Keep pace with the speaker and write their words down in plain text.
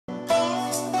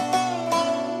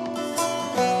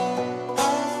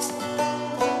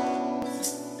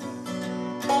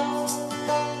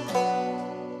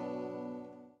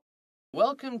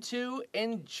welcome to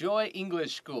Enjoy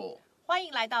English School. 欢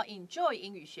迎来到 Enjoy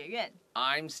英语学院。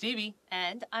I'm Stevie.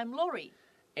 And I'm Laurie.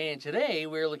 And today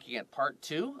we're looking at part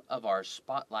 2 of our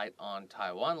Spotlight on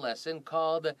Taiwan lesson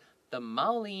called the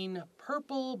Maolin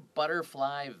Purple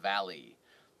Butterfly Valley.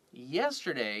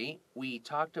 Yesterday we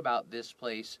talked about this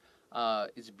place.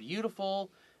 It's beautiful,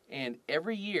 and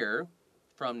every year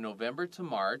from November to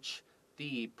March,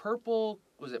 the purple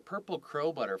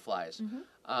crow butterflies?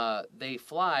 They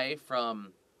fly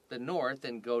from the north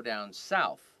and go down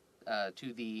south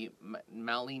to the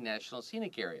Maolin National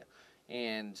Scenic Area.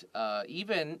 And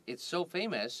even, it's so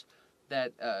famous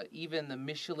that even the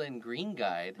Michelin Green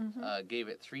Guide gave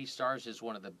it 3 stars as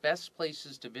one of the best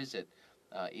places to visit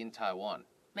in Taiwan.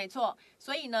 没错，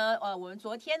所以呢，我们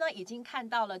昨天呢已经看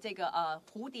到了这个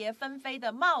蝴蝶纷飞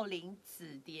的茂林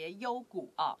紫蝶幽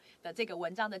谷的这个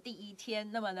文章的第1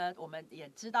天。那么呢，我们也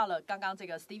知道了，刚刚这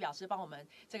个 Steve 老师帮我们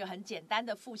这个很简单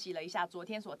的复习了一下昨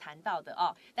天所谈到的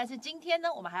但是今天呢，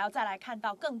我们还要再来看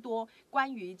到更多关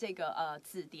于这个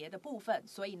紫蝶的部分。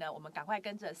所以呢，我们赶快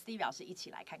跟着 Steve 老师一起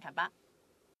来看看吧。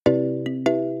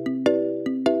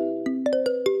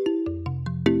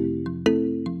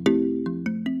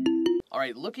All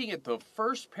right, looking at the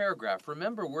first paragraph,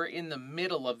 remember we're in the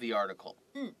middle of the article.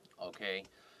 Okay.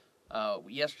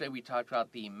 Yesterday we talked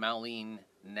about the Maolin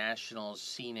National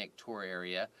Scenic Tour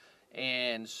Area,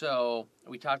 and so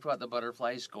we talked about the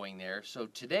butterflies going there. So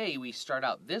today we start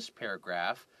out this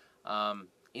paragraph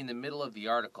in the middle of the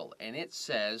article, and it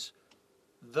says,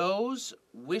 those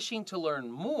wishing to learn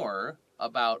more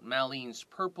about Maolin's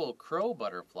purple crow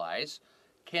butterflies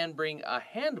can bring a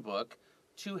handbook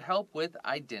to help with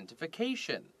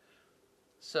identification.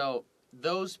 So,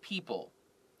 those people,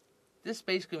 this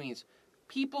basically means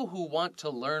people who want to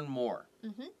learn more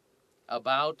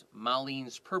about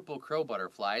Maolin's purple crow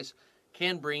butterflies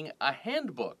can bring a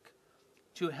handbook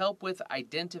to help with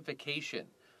identification.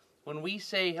 When we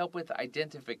say help with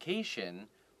identification,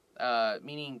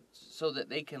 meaning so that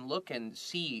they can look and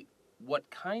see what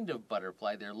kind of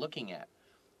butterfly they're looking at.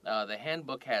 The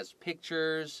handbook has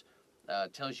pictures,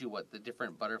 tells you what the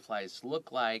different butterflies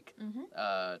look like,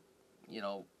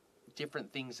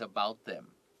 different things about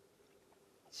them.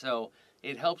 So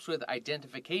it helps with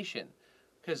identification,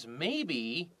 because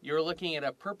maybe you're looking at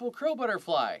a purple crow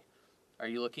butterfly. Are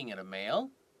you looking at a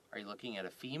male? Are you looking at a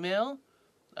female?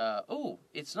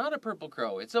 It's not a purple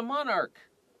crow, it's a monarch.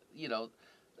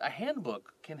 A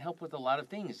handbook can help with a lot of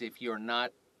things if you're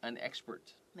not an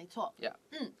expert. 没错。Yeah.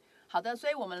 好的，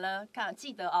所以我们呢，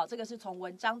记得这个是从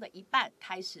文章的一半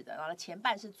开始的，然后前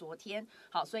半是昨天。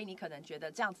好，所以你可能觉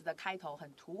得这样子的开头很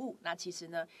突兀，那其实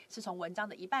呢，是从文章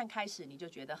的一半开始，你就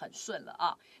觉得很顺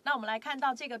了那我们来看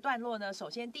到这个段落呢，首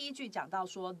先第一句讲到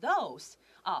说 those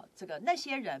这个那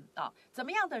些人怎么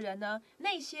样的人呢？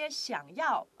那些想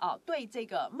要对这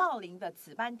个茂林的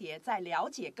紫斑蝶再了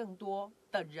解更多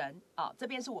的人这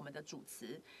边是我们的主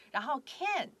词，然后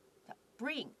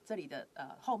can。Bring 这里的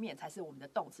后面才是我们的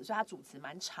动词，所以它主词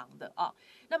蛮长的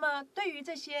那么对于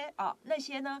这些那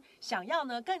些呢想要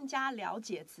呢更加了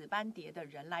解紫斑蝶的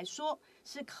人来说，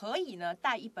是可以呢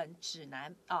带一本指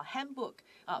南handbook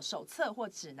手册或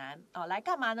指南来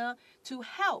干嘛呢 ？To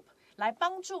help 来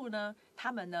帮助呢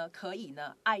他们呢可以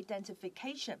呢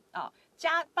identification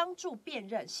帮助辨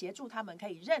认，协助他们可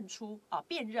以认出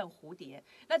辨认蝴蝶。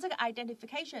那这个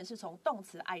identification 是从动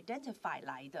词 identify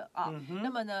来的那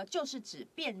么呢就是指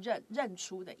辨认、认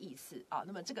出的意思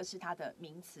那么这个是它的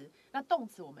名词。那动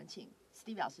词我们请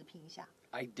Steve 老师拼一下。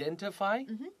Identify.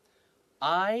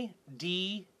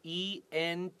 I-D-E-N-T-I-F-Y.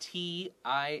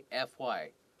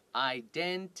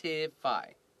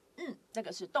 Identify. 这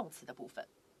个是动词的部分。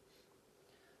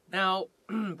Now,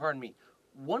 pardon me.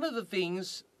 One of the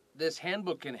things this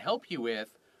handbook can help you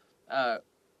with,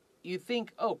 you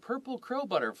think, purple crow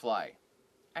butterfly.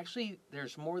 Actually,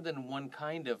 there's more than one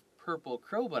kind of purple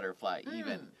crow butterfly,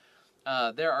 even.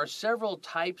 There are several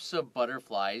types of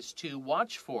butterflies to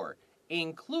watch for,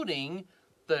 including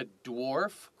the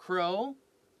dwarf crow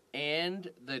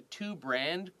and the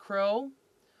two-brand crow.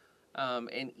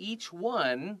 And each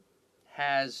one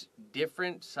has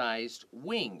different sized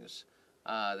wings.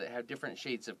 That have different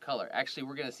shades of color. Actually,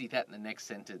 we're going to see that in the next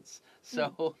sentence.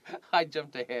 So I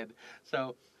jumped ahead.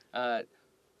 So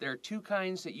there are 2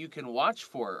 kinds that you can watch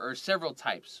for, or several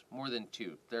types, more than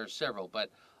 2. There are several, but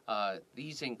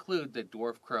these include the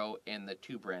dwarf crow and the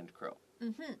two-brand crow.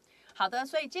 好的，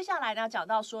所以接下来呢讲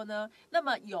到说呢，那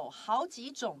么有好几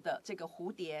种的这个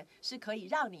蝴蝶是可以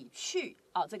让你去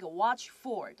这个 watch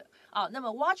for 的那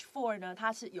么 watch for 呢，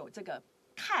它是有这个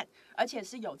看看，而且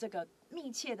是有这个密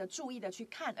切的注意的去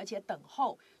看，而且等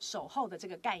候守候的这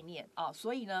个概念啊。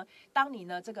所以呢，当你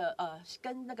呢这个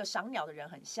跟那个赏鸟的人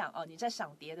很像啊，你在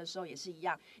赏蝶的时候也是一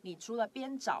样，你除了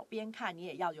边找边看，你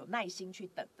也要有耐心去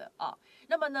等的啊。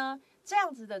那么呢，这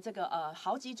样子的这个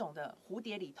好几种的蝴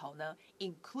蝶里头呢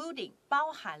 ，including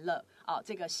包含了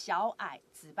这个小矮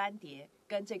紫斑蝶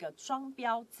跟这个双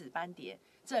标紫斑蝶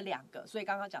这两个，所以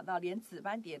刚刚讲到连紫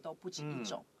斑蝶都不止一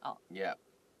种啊。Yeah.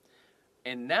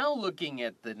 And now looking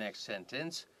at the next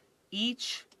sentence,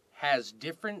 each has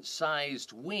different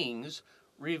sized wings,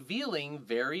 revealing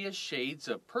various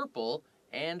shades of purple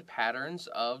and patterns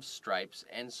of stripes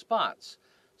and spots.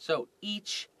 So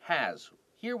each has,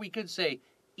 here we could say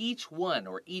each one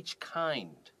or each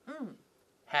kind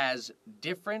has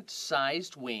different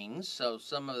sized wings. So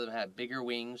some of them have bigger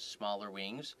wings, smaller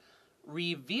wings,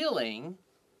 revealing,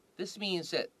 this means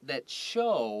that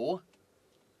show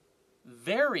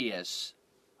various,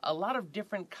 a lot of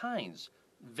different kinds,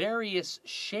 various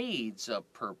shades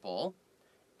of purple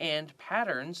and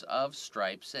patterns of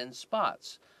stripes and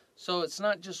spots. So it's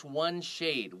not just one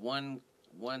shade, one.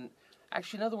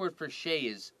 Actually, another word for shade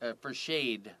is for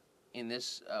shade in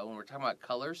this when we're talking about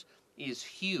colors is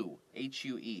hue,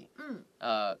 H-U-E.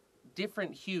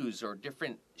 Different hues or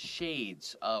different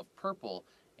shades of purple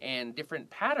and different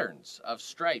patterns of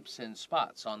stripes and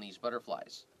spots on these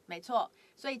butterflies. 没错，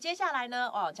所以接下来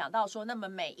呢，讲到说，那么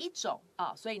每一种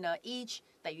所以呢 each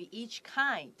等于 each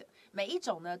kind， 每一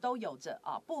种呢都有着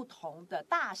不同的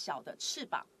大小的翅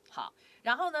膀。好，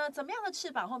然后呢，怎么样的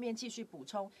翅膀？后面继续补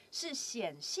充是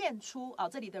显现出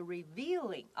这里的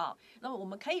revealing 那么我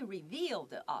们可以 reveal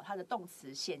的它的动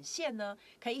词显现呢，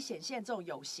可以显现这种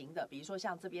有形的，比如说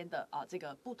像这边的这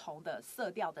个不同的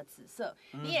色调的紫色，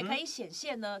你也可以显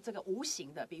现呢这个无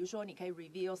形的，比如说你可以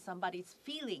reveal somebody's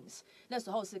feelings， 那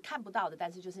时候是看不到的，但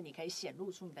是就是你可以显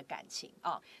露出你的感情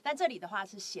但这里的话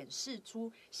是显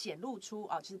露出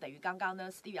就是等于刚刚呢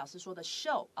Stevie 老师说的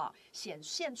show 显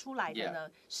现出来的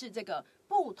呢。是这个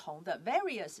不同的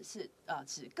various 是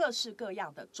指各式各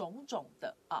样的种种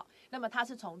的那么它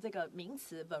是从这个名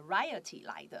词 variety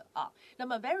来的那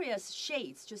么 various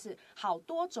shades 就是好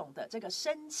多种的这个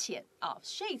深浅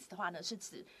shades 的话呢是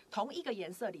指同一个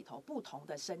颜色里头不同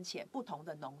的深浅、不同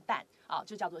的浓淡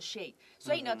就叫做 shade。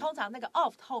所以呢，通常那个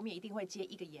of 后面一定会接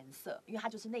一个颜色，因为它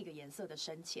就是那个颜色的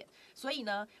深浅，所以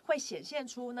呢会显现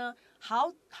出呢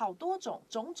好多种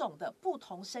的不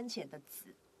同深浅的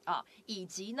紫。以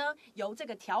及呢，由这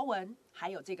个条纹还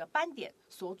有这个斑点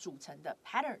所组成的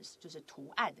patterns， 就是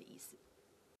图案的意思。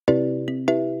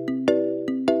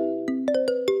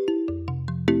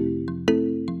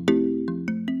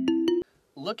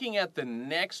Looking at the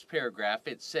next paragraph,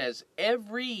 it says,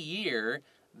 every year,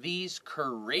 these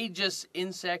courageous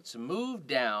insects move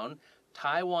down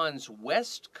Taiwan's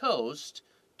west coast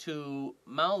to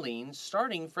Maolin,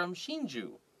 starting from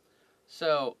Hsinchu.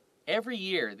 So, every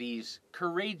year, these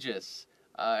courageous,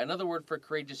 another word for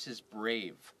courageous is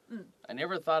brave. I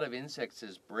never thought of insects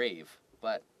as brave,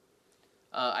 but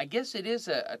I guess it is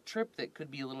a trip that could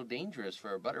be a little dangerous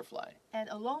for a butterfly. And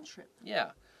a long trip.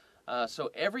 Yeah. So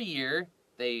every year,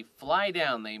 they fly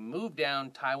down, they move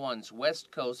down Taiwan's west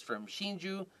coast from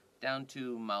Hsinchu down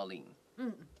to Maolin.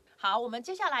 好，我们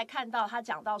接下来看到他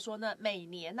讲到说呢，每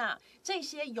年这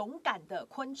些勇敢的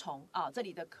昆虫这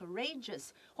里的 courageous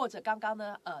或者刚刚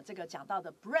呢这个讲到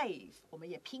的 brave， 我们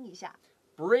也拼一下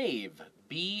brave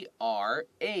B-R-A-V-E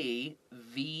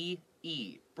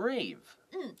brave。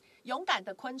勇敢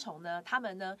的昆虫呢，它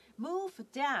们呢 move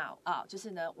down 就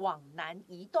是呢往南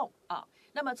移动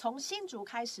那么从新竹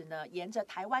开始呢，沿着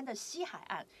台湾的西海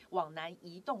岸往南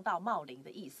移动到茂林的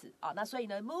意思那所以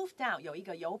呢 move down 有一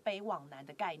个由北往南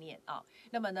的概念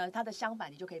那么呢它的相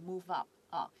反你就可以 move up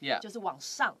就是往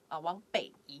上往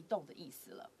北移动的意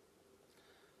思了。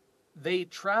They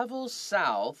travel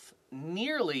south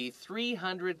nearly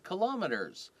 300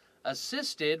 kilometers,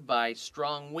 assisted by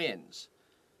strong winds.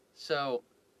 So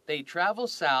they travel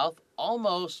south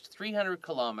almost 300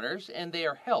 kilometers, and they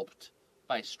are helped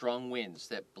by strong winds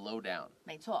that blow down.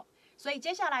 没错。所以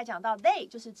接下来讲到 they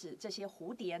就是指这些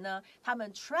蝴蝶呢，它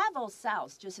们 travel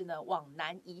south 就是呢往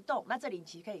南移动。那这里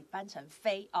其实可以翻成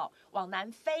飞往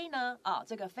南飞呢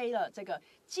这个飞了这个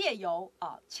借由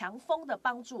强风的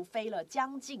帮助飞了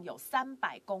将近有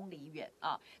300公里远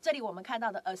这里我们看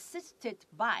到的 assisted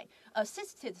by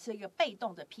assisted 是一个被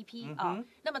动的 PP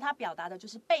那么它表达的就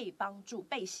是被帮助、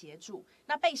被协助。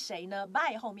那被谁呢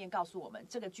 ？by 后面告诉我们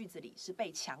这个句子里是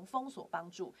被强风所帮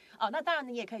助那当然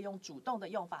你也可以用主动的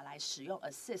用法来使用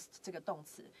assist 这个动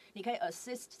词，你可以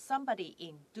assist somebody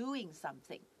in doing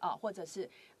something 或者是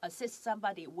assist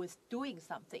somebody with doing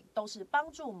something， 都是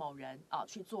帮助某人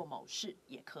去做某事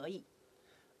也可以。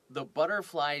The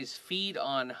butterflies feed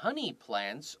on honey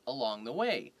plants along the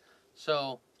way.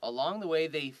 So along the way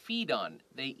they feed on,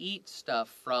 they eat stuff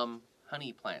from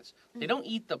honey plants. They don't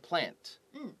eat the plant,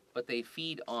 but they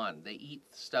feed on, they eat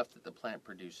stuff that the plant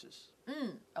produces.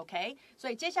 OK， 所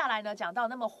以接下来呢，讲到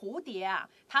那么蝴蝶啊，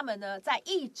它们呢在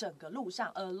一整个路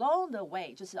上 along the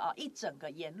way， 就是一整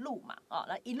个沿路嘛，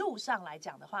那一路上来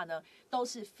讲的话呢，都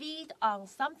是 feed on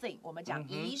something， 我们讲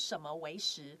以什么为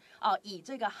食以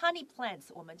这个 honey plants，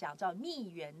 我们讲叫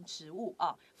蜜源植物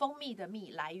蜂蜜的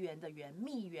蜜，来源的源，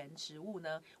蜜源植物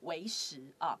呢为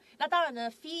食那当然呢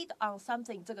 ，feed on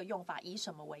something 这个用法以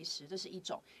什么为食，这是一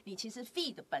种。你其实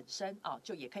feed 本身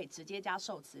就也可以直接加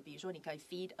受词，比如说你可以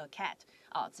feed a cat。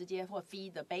直接或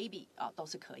feed the baby 都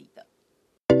是可以的。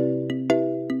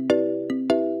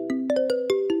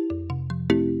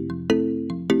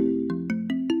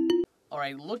All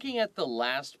right, looking at the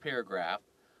last paragraph,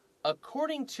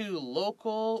 according to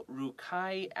local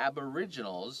Rukai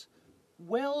Aboriginals,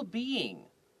 well-being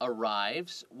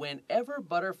arrives whenever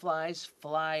butterflies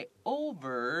fly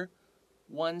over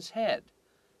one's head.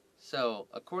 So,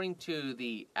 according to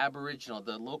the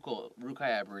local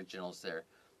Rukai Aboriginals there,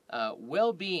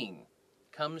 well-being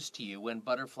comes to you when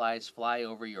butterflies fly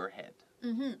over your head.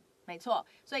 没错，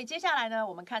所以接下来呢，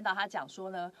我们看到他讲说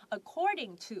呢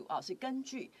 ，according to 是根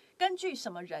据什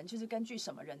么人，就是根据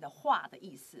什么人的话的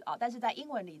意思但是在英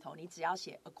文里头，你只要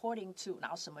写 according to， 然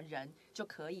后什么人就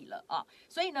可以了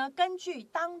所以呢，根据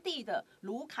当地的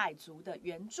鲁凯族的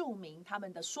原住民他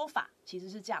们的说法，其实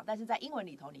是这样，但是在英文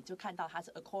里头，你就看到它是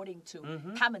according to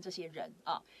他们这些人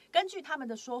根据他们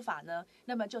的说法呢，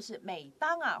那么就是每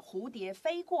当蝴蝶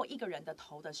飞过一个人的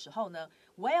头的时候呢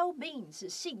 ，well-being 是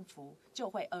幸福，就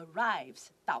会 arrives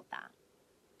到达。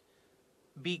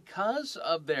Because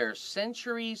of their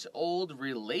centuries-old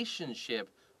relationship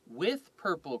with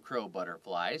purple crow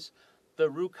butterflies, the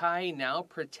Rukai now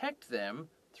protect them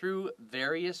through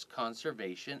various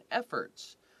conservation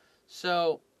efforts.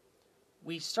 So,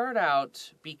 we start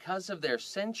out because of their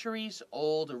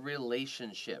centuries-old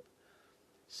relationship.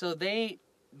 So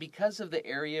because of the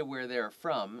area where they're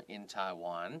from in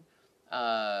Taiwan,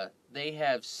 they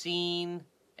have seen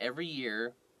every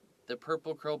year the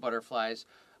purple crow butterflies.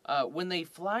 When they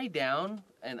fly down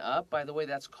and up, by the way,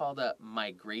 that's called a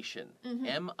migration.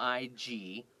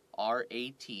 M-I-G-R-A-T-I-O-N.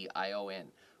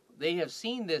 They have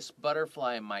seen this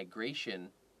butterfly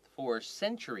migration for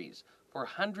centuries, for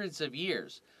hundreds of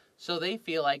years. So they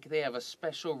feel like they have a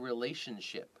special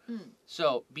relationship.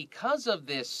 So because of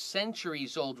this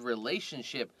centuries-old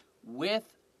relationship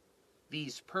with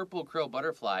these purple crow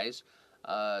butterflies,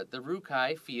 the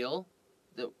Rukai feel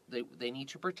that they need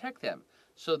to protect them.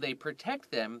 So they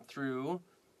protect them through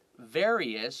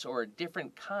various or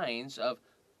different kinds of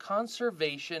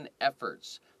conservation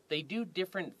efforts. They do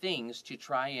different things to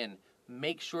try and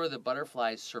make sure the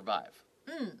butterflies survive.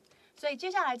 所以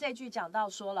接下来这句讲到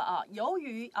说了由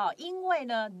于因为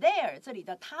呢 their 这里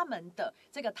的他们的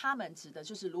这个他们指的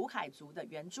就是鲁凯族的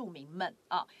原住民们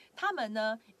他们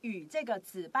呢与这个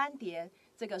紫斑蝶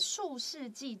这个数世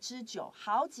纪之久，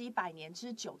好几百年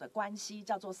之久的关系，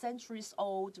叫做 centuries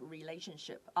old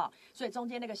relationship 所以中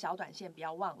间那个小短线不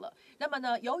要忘了。那么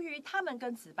呢，由于他们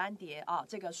跟紫斑蝶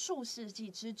这个数世纪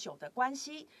之久的关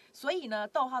系，所以呢，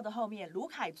逗号的后面鲁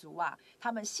凯族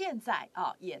他们现在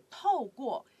也透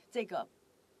过这个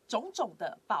种种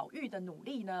的保育的努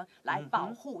力呢，来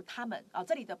保护他们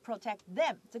这里的 protect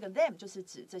them， 这个 them 就是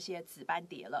指这些紫斑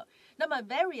蝶了。那么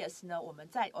various 呢，我们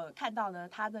在看到呢，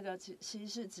它那个其实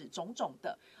是指种种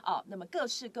的那么各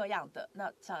式各样的。那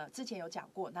之前有讲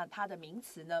过，那它的名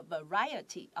词呢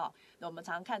variety 那我们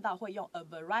常常看到会用 a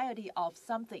variety of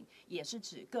something， 也是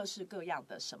指各式各样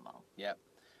的什么。Yep.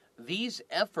 These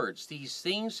efforts, these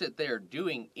things that they're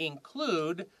doing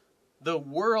include the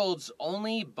world's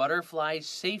only butterfly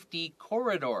safety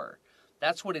corridor.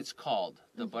 That's what it's called,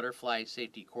 the butterfly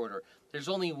safety corridor. There's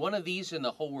only one of these in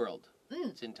the whole world.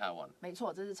 It's in Taiwan. 没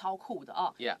错，这是超酷的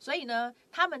Yeah. 所以呢，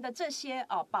他们的这些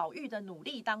保育的努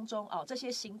力当中这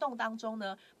些行动当中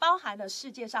呢，包含了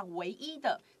世界上唯一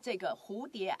的这个蝴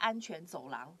蝶安全走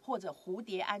廊或者蝴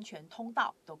蝶安全通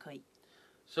道都可以。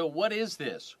So what is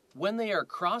this? When they are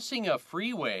crossing a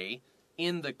freeway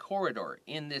in the corridor,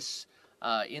 in this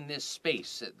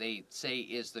space that they say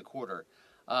is the corridor,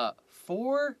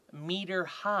 4-meter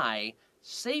high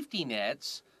safety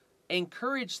nets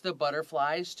encourage the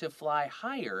butterflies to fly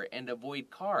higher and avoid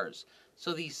cars.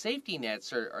 So these safety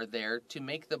nets are there to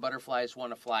make the butterflies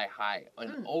want to fly high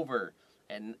and over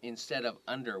and instead of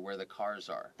under where the cars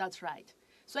are. That's right.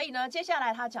 所以呢，接下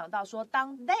来他讲到说，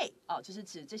当 they 就是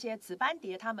指这些紫斑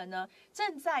蝶，他们呢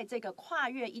正在这个跨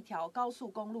越一条高速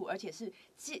公路，而且是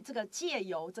借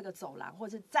由这个走廊，或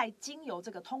者是在经由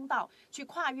这个通道去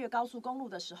跨越高速公路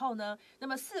的时候呢，那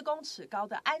么4公尺高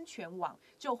的安全网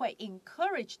就会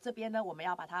encourage 这边呢，我们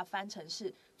要把它翻成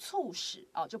是促使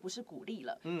就不是鼓励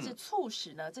了，是促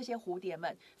使呢这些蝴蝶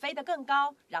们飞得更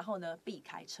高，然后呢避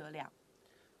开车辆。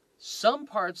Some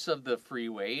parts of the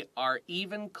freeway are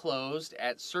even closed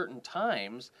at certain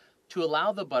times to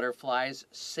allow the butterflies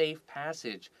safe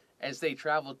passage as they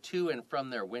travel to and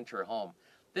from their winter home.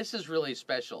 This is really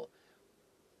special.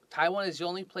 Taiwan is the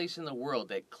only place in the world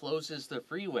that closes the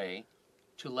freeway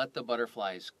to let the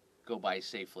butterflies go by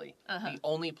safely. The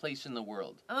only place in the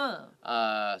world.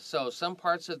 So some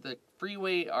parts of the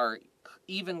freeway are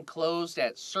even closed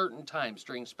at certain times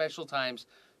during special times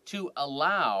to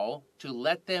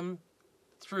let them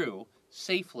through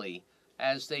safely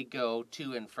as they go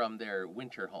to and from their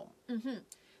winter home.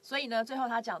 所以呢，最后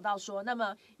他讲到说，那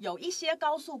么有一些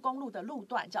高速公路的路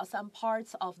段叫 some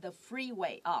parts of the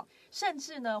freeway 甚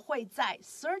至呢会在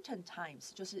certain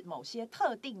times 就是某些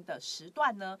特定的时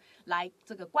段呢来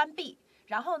这个关闭。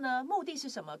然后呢，目的是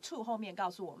什么 ？to 后面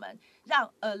告诉我们，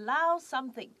让 allow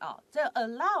something 这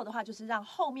allow 的话就是让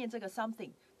后面这个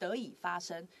something 得以发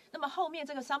生。那么后面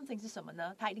这个 something 是什么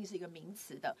呢？它一定是一个名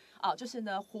词的就是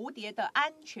呢蝴蝶的安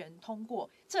全通过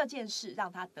这件事让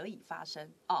它得以发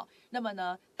生那么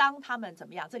呢，当他们怎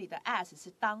么样？这里的 as 是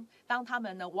当他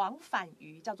们呢往返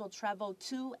于叫做 travel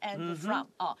to and from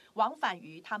往返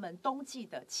于他们冬季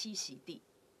的栖息地。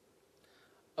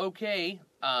Okay,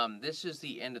 this is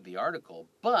the end of the article,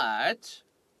 but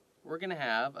we're going to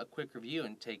have a quick review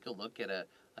and take a look at a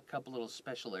couple little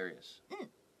special areas.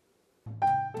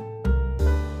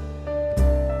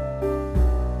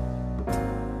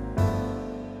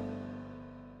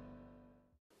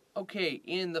 Okay,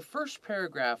 in the first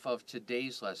paragraph of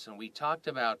today's lesson, we talked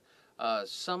about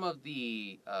some of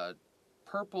the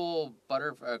purple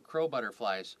crow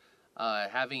butterflies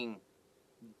having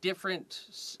different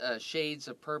shades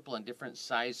of purple and different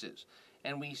sizes.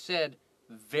 And we said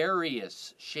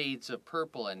various shades of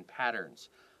purple and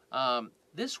patterns.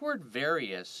 This word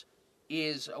various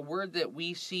is a word that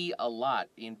we see a lot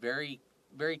in very,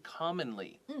 very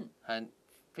commonly.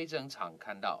 非常常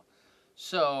看到.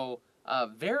 So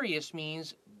various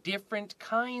means different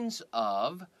kinds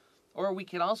of, or we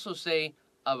can also say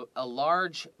a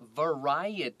large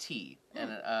variety. And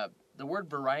the word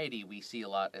variety we see a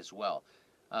lot as well.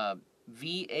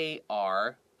 variety,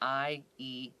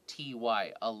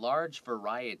 a large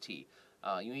variety.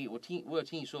 因为我有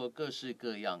听你说各式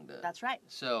各样的. That's right.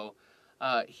 So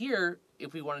here,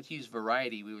 if we wanted to use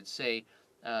variety, we would say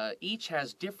each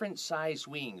has different size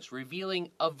wings, revealing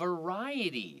a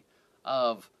variety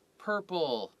of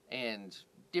purple and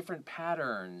different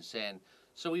patterns. And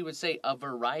so we would say a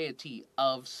variety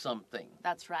of something.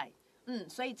 That's right.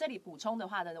 所以这里补充的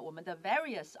话呢，我们的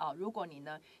various 如果你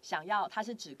呢想要它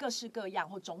是指各式各样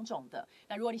或种种的，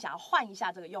那如果你想要换一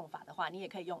下这个用法的话，你也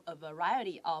可以用 a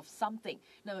variety of something，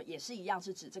 那么也是一样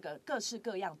是指这个各式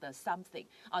各样的 something。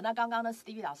那刚刚呢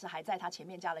Stevie 老师还在他前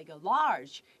面加了一个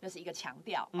large， 那是一个强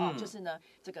调就是呢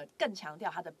这个更强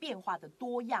调它的变化的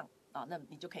多样那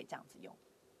你就可以这样子用。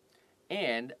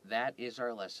And that is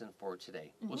our lesson for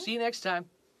today. We'll see you next time.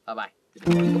 Bye-bye.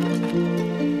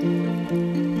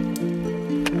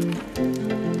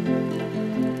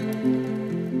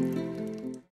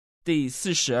 第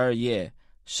42页，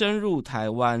深入台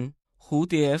湾，蝴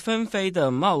蝶纷飞的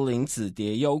茂林紫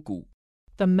蝶幽谷。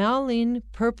The Maolin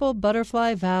Purple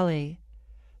Butterfly Valley.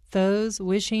 Those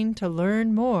wishing to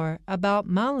learn more about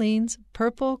Maolin's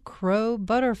purple crow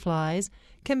butterflies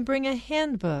can bring a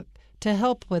handbook to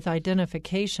help with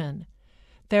identification.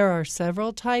 There are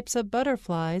several types of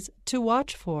butterflies to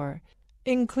watch for,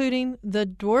 including the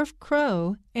dwarf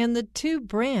crow and the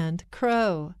two-brand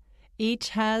crow. Each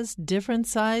has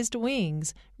different-sized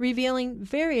wings, revealing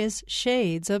various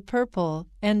shades of purple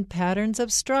and patterns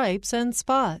of stripes and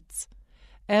spots.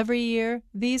 Every year,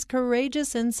 these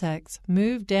courageous insects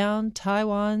move down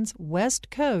Taiwan's west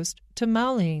coast to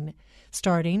Maolin,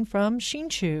 starting from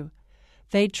Hsinchu.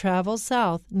 They travel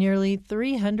south nearly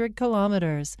 300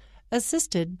 kilometers,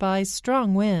 assisted by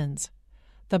strong winds.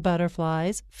 The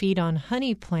butterflies feed on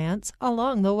honey plants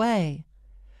along the way.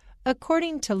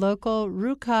 According to local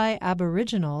Rukai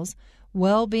aboriginals,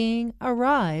 well-being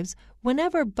arrives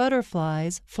whenever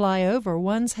butterflies fly over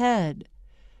one's head.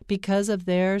 Because of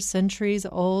their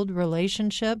centuries-old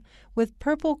relationship with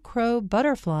purple crow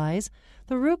butterflies,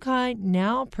 the Rukai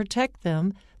now protect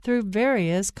them through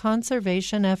various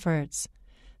conservation efforts.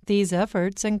 These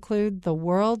efforts include the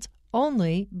world's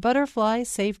only butterfly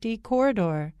safety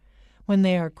corridor. When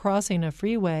they are crossing a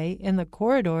freeway in the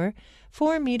corridor,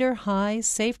 4-meter-high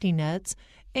safety nets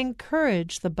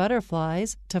encourage the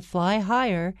butterflies to fly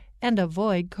higher and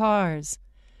avoid cars.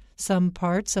 Some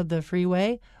parts of the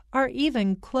freeway are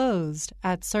even closed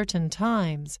at certain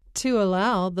times to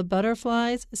allow the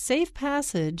butterflies safe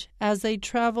passage as they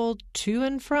travel to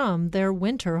and from their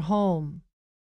winter home.